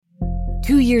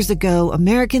2 years ago,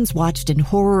 Americans watched in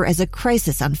horror as a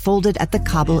crisis unfolded at the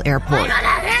Kabul airport.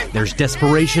 There's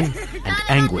desperation and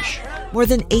anguish. More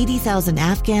than 80,000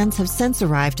 Afghans have since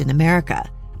arrived in America,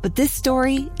 but this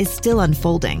story is still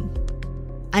unfolding.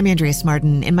 I'm Andrea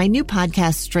Smartin. In my new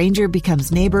podcast, Stranger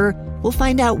Becomes Neighbor, we'll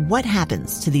find out what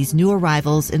happens to these new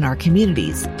arrivals in our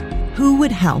communities. Who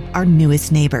would help our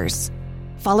newest neighbors?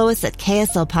 Follow us at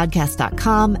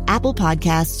kslpodcast.com, Apple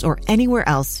Podcasts, or anywhere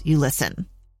else you listen.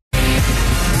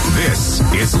 This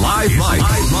is Live Mike.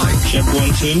 Check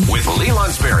 1, 2. With Lee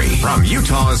Lonsberry. From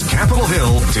Utah's Capitol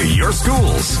Hill to your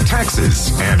schools,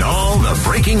 taxes, and all the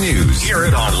breaking news. Hear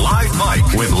it on Live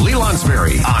Mike with Lee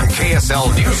Lonsberry on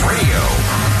KSL News Radio.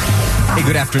 Hey,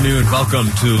 good afternoon.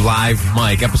 Welcome to Live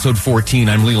Mike, episode 14.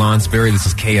 I'm Lee Lonsberry. This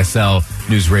is KSL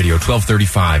News Radio.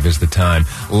 12:35 is the time.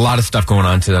 A lot of stuff going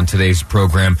on today's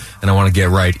program, and I want to get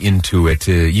right into it.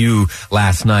 You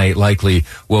last night likely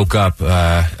woke up,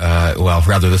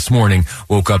 this morning,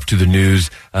 woke up to the news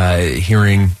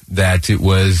hearing that it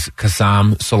was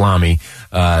Qasem Soleimani,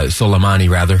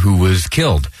 who was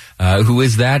killed. Who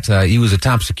is that? He was a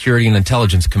top security and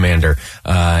intelligence commander,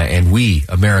 and we,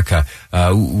 America,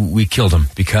 we killed him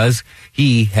because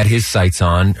he had his sights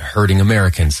on hurting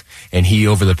Americans, and he,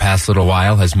 over the past little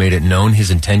while, has made it known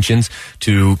his intentions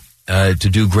to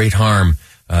do great harm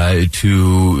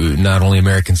to not only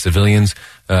American civilians,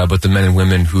 but the men and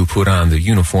women who put on the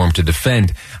uniform to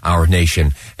defend our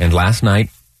nation. And last night,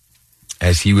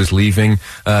 as he was leaving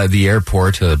the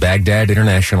airport, Baghdad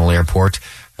International Airport,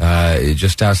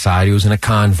 just outside, he was in a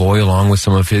convoy along with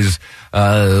some of his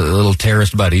little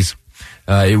terrorist buddies.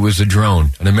 It was a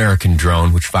drone, an American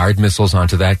drone, which fired missiles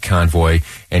onto that convoy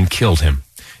and killed him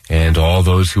and all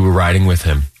those who were riding with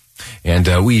him.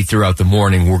 And we, throughout the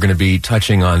morning, we're going to be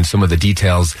touching on some of the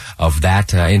details of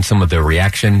that and some of the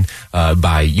reaction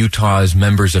by Utah's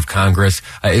members of Congress,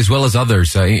 as well as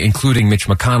others, including Mitch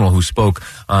McConnell, who spoke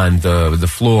on the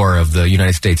floor of the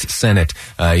United States Senate.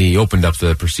 He opened up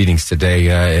the proceedings today,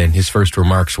 and his first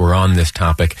remarks were on this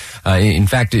topic. In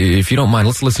fact, if you don't mind,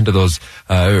 let's listen to those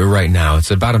right now.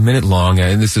 It's about a minute long,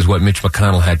 and this is what Mitch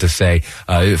McConnell had to say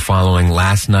following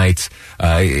last night's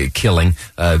killing,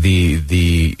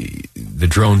 the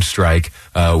drone strike,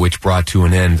 which brought to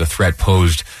an end the threat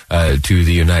posed to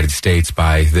the United States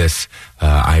by this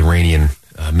Iranian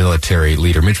military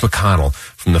leader. Mitch McConnell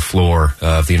from the floor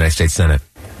of the United States Senate.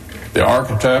 The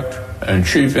architect and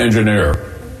chief engineer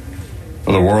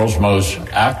for the world's most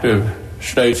active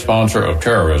state sponsor of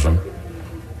terrorism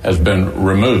has been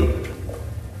removed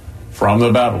from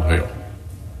the battlefield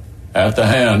at the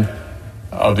hand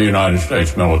of the United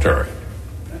States military.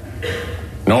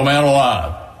 No man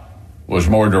alive was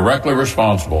more directly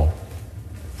responsible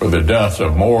for the deaths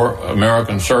of more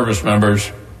American service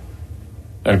members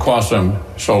than Qasem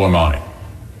Soleimani,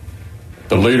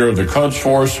 the leader of the Quds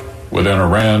Force within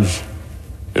Iran's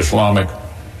Islamic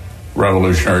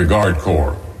Revolutionary Guard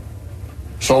Corps.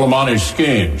 Soleimani's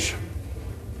schemes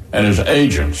and his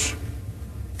agents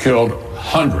killed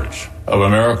hundreds of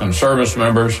American service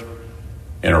members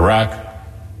in Iraq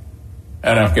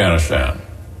and Afghanistan.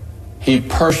 He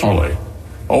personally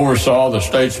oversaw the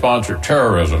state-sponsored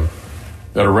terrorism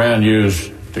that Iran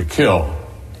used to kill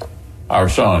our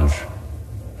sons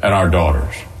and our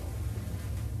daughters.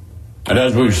 And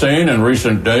as we've seen in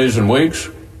recent days and weeks,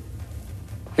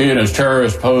 he and his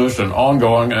terrorists posed an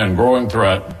ongoing and growing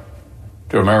threat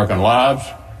to American lives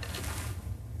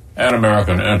and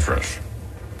American interests.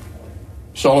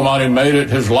 Soleimani made it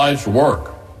his life's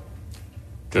work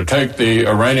to take the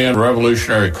Iranian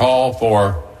revolutionary call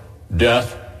for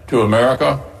death to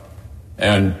America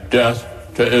and death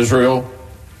to Israel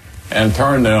and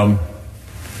turn them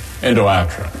into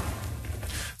action.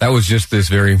 That was just this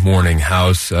very morning,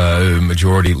 House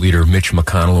Majority Leader Mitch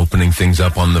McConnell opening things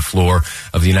up on the floor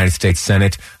of the United States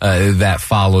Senate. That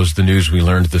follows the news we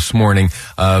learned this morning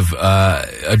of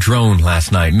a drone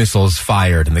last night, missiles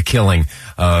fired, and the killing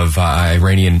of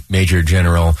Iranian Major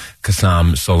General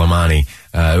Qasem Soleimani.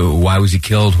 Why was he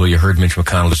killed? Well, you heard Mitch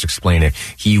McConnell just explain it.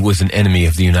 He was an enemy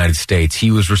of the United States.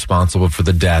 He was responsible for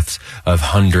the deaths of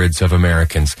hundreds of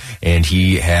Americans, and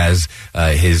he has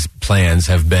his plans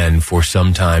have been for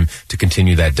some time to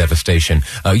continue that devastation.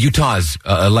 Utah's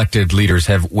elected leaders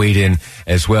have weighed in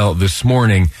as well this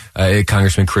morning.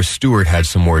 Congressman Chris Stewart had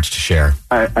some words to share.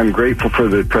 I'm grateful for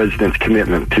the president's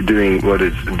commitment to doing what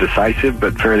is decisive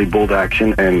but fairly bold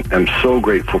action, and I'm so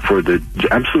grateful for the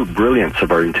absolute brilliance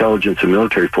of our intelligence and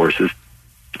military forces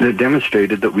that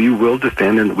demonstrated that we will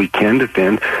defend and that we can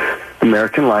defend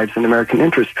American lives and American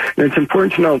interests. And it's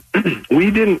important to know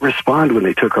we didn't respond when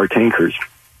they took our tankers.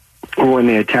 or when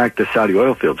they attack the Saudi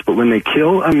oil fields. But when they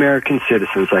kill American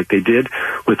citizens like they did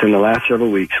within the last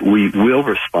several weeks, we will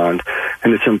respond,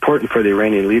 and it's important for the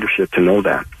Iranian leadership to know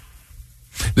that.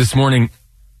 This morning,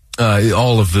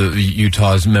 all of the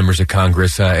Utah's members of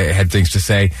Congress had things to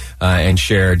say and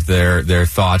shared their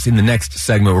thoughts. In the next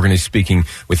segment, we're going to be speaking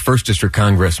with 1st District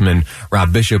Congressman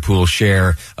Rob Bishop, who will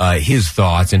share his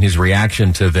thoughts and his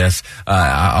reaction to this.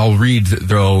 I'll read,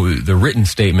 though, the written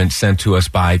statement sent to us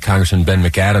by Congressman Ben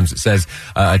McAdams. It says,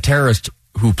 a terrorist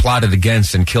who plotted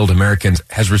against and killed Americans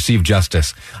has received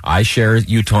justice. I share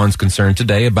Utahns' concern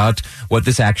today about what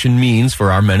this action means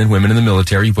for our men and women in the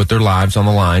military who put their lives on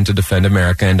the line to defend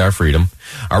America and our freedom.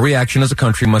 Our reaction as a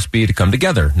country must be to come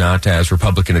together, not as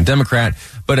Republican and Democrat,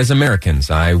 but as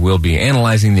Americans. I will be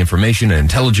analyzing the information and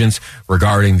intelligence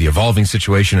regarding the evolving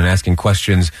situation and asking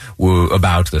questions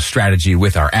about the strategy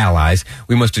with our allies.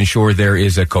 We must ensure there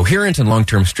is a coherent and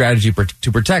long-term strategy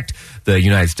to protect the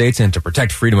United States and to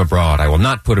protect freedom abroad. I will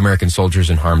not put American soldiers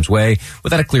in harm's way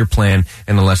without a clear plan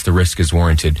and unless the risk is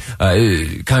warranted.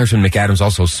 Congressman McAdams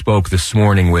also spoke this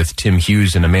morning with Tim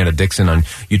Hughes and Amanda Dixon on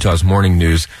Utah's Morning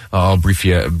News. I'll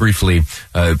briefly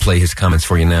play his comments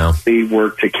for you now. They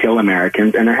work to kill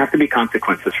Americans, and there have to be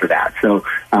consequences for that. So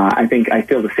I think I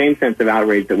feel the same sense of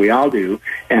outrage that we all do,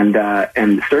 and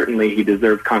certainly he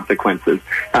deserves consequences.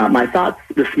 My thoughts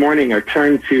this morning are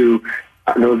turned to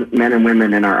those men and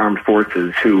women in our armed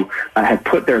forces who have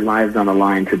put their lives on the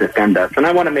line to defend us. And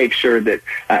I want to make sure that,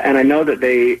 and I know that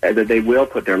they will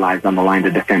put their lives on the line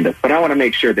to defend us, but I want to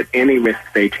make sure that any risk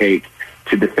they take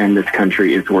to defend this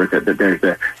country is worth it, that there's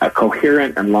a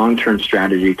coherent and long-term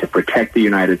strategy to protect the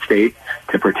United States,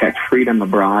 to protect freedom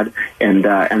abroad, and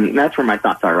that's where my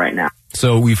thoughts are right now.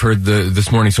 So we've heard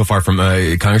this morning so far from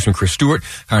Congressman Chris Stewart,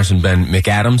 Congressman Ben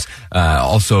McAdams,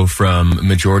 also from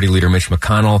Majority Leader Mitch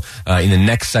McConnell. In the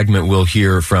next segment, we'll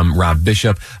hear from Rob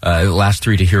Bishop. Last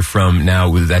three to hear from now,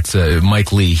 that's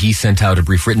Mike Lee. He sent out a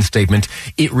brief written statement.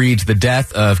 It reads, the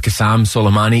death of Qasem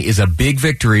Soleimani is a big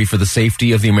victory for the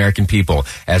safety of the American people.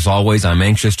 As always, I'm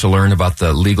anxious to learn about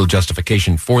the legal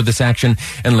justification for this action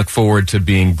and look forward to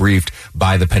being briefed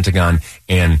by the Pentagon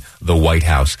and the White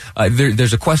House.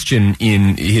 There's a question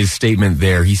in his statement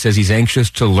there. He says he's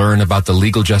anxious to learn about the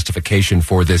legal justification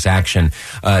for this action.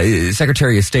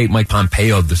 Secretary of State Mike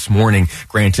Pompeo this morning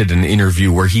granted an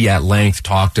interview where he at length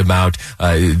talked about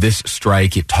this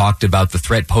strike. It talked about the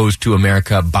threat posed to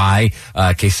America by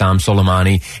Qasem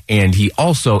Soleimani, and he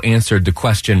also answered the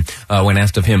question when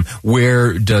asked of him,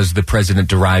 where does the president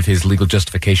derive his legal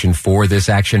justification for this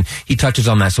action? He touches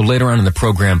on that. So later on in the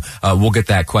program, we'll get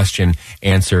that question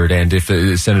answered. And if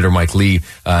Senator Mike Lee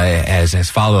has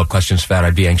follow-up questions for that,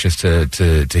 I'd be anxious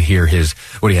to hear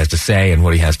what he has to say and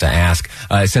what he has to ask.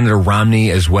 Senator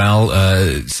Romney as well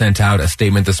sent out a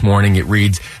statement this morning. It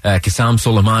reads, Qasem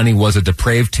Soleimani was a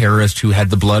depraved terrorist who had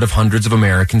the blood of hundreds of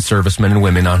American servicemen and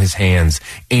women on his hands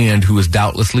and who is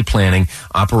doubtlessly planning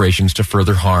operations to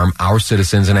further harm our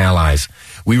citizens and allies.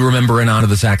 We remember and honor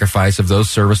the sacrifice of those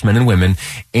servicemen and women,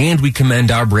 and we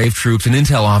commend our brave troops and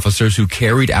intel officers who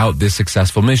carried out this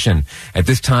successful mission. At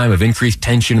this time of increased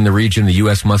tension in the region, the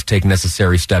U.S. must take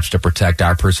necessary steps to protect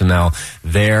our personnel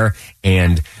there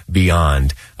and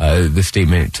beyond. The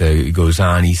statement goes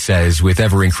on. He says, with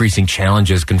ever-increasing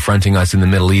challenges confronting us in the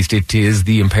Middle East, it is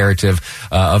the imperative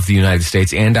of the United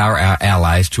States and our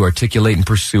allies to articulate and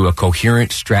pursue a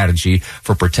coherent strategy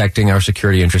for protecting our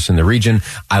security interests in the region.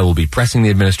 I will be pressing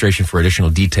the administration for additional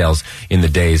details in the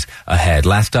days ahead.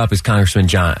 Last up is Congressman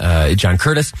John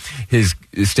Curtis. His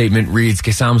statement reads,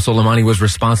 Qasem Soleimani was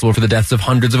responsible for the deaths of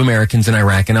hundreds of Americans in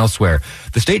Iraq and elsewhere.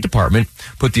 The State Department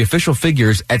put the official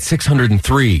figures at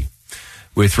 603.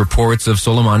 With reports of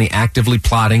Soleimani actively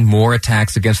plotting more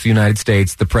attacks against the United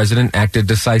States, the president acted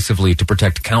decisively to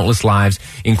protect countless lives,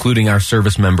 including our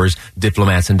service members,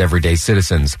 diplomats, and everyday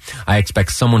citizens. I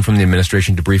expect someone from the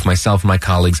administration to brief myself and my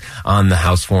colleagues on the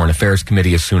House Foreign Affairs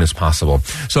Committee as soon as possible.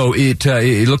 So it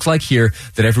looks like here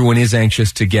that everyone is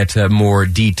anxious to get more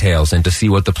details and to see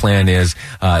what the plan is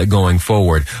going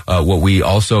forward. What we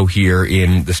also hear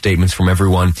in the statements from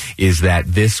everyone is that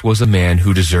this was a man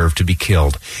who deserved to be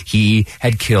killed. He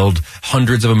had killed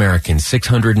hundreds of Americans,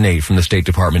 608 from the State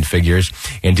Department figures,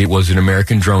 and it was an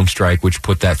American drone strike which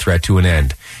put that threat to an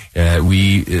end.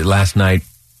 We last night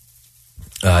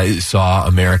saw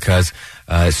America's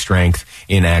strength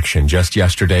in action. Just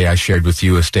yesterday, I shared with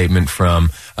you a statement from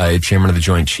Chairman of the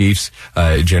Joint Chiefs,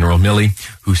 General Milley,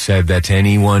 who said that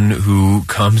anyone who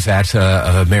comes at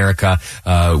America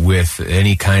with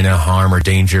any kind of harm or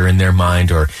danger in their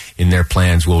mind or in their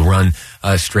plans will run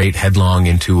straight headlong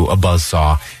into a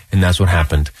buzzsaw. And that's what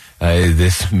happened.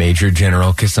 this Major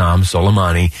General Qassam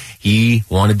Soleimani, he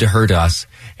wanted to hurt us,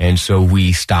 and so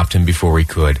we stopped him before we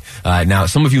could. Now,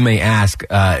 some of you may ask,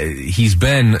 he's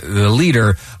been the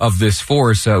leader of this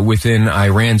force within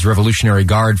Iran's Revolutionary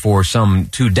Guard for some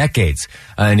 2 decades.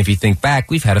 And if you think back,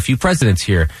 we've had a few presidents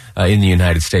here in the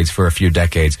United States for a few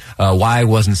decades. Why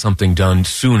wasn't something done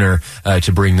sooner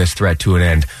to bring this threat to an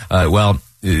end?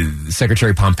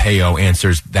 Secretary Pompeo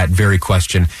answers that very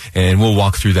question, and we'll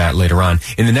walk through that later on.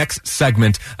 In the next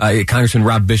segment, Congressman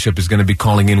Rob Bishop is going to be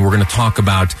calling in. We're going to talk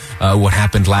about what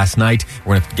happened last night.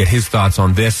 We're going to get his thoughts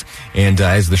on this, and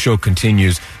as the show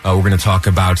continues, we're going to talk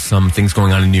about some things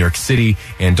going on in New York City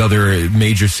and other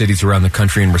major cities around the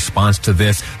country in response to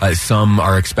this. Some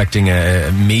are expecting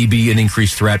maybe an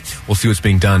increased threat. We'll see what's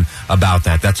being done about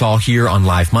that. That's all here on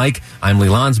Live Mike. I'm Lee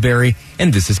Lonsberry,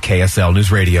 and this is KSL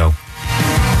News Radio.